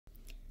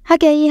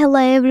Okay, hello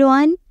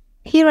everyone.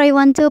 Here I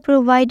want to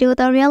provide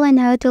tutorial on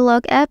how to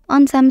lock app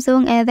on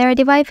Samsung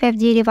A35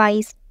 5G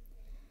device.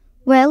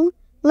 Well,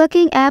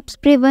 locking apps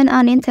prevent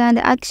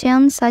unintended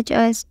actions such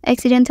as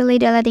accidentally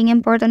deleting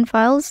important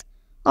files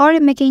or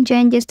making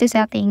changes to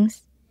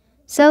settings.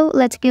 So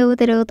let's go to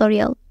the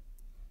tutorial.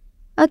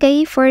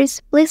 Okay,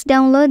 first, please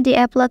download the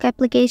app lock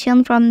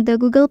application from the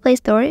Google Play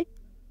Store.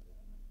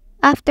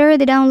 After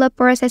the download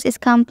process is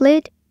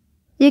complete,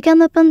 you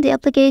can open the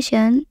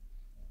application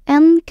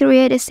and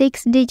create a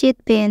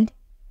 6-digit PIN.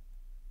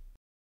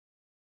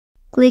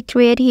 Click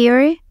Create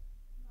here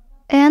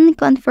and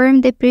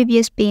confirm the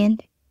previous PIN.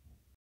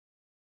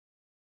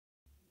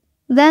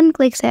 Then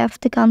click Save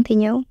to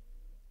continue.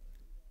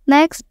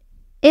 Next,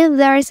 if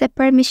there is a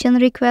permission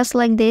request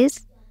like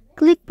this,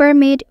 click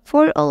Permit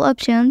for all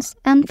options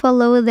and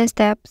follow the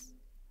steps.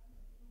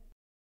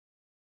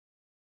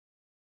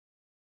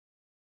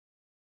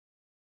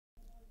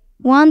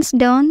 Once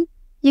done,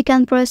 you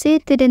can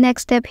proceed to the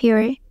next step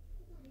here.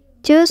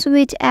 Choose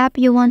which app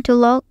you want to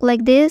lock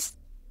like this.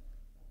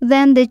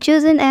 Then the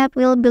chosen app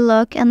will be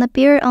locked and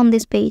appear on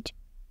this page.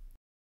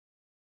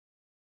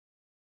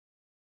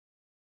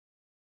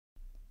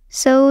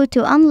 So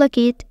to unlock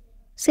it,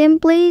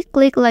 simply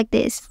click like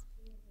this.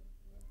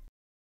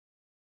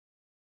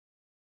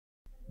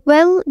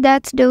 Well,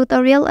 that's the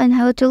tutorial on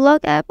how to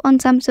lock app on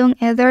Samsung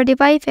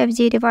A35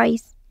 5G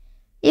device.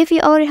 If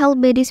you are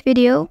helped by this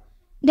video,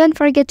 don't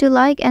forget to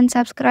like and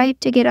subscribe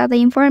to get other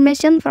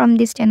information from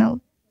this channel.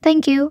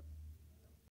 Thank you.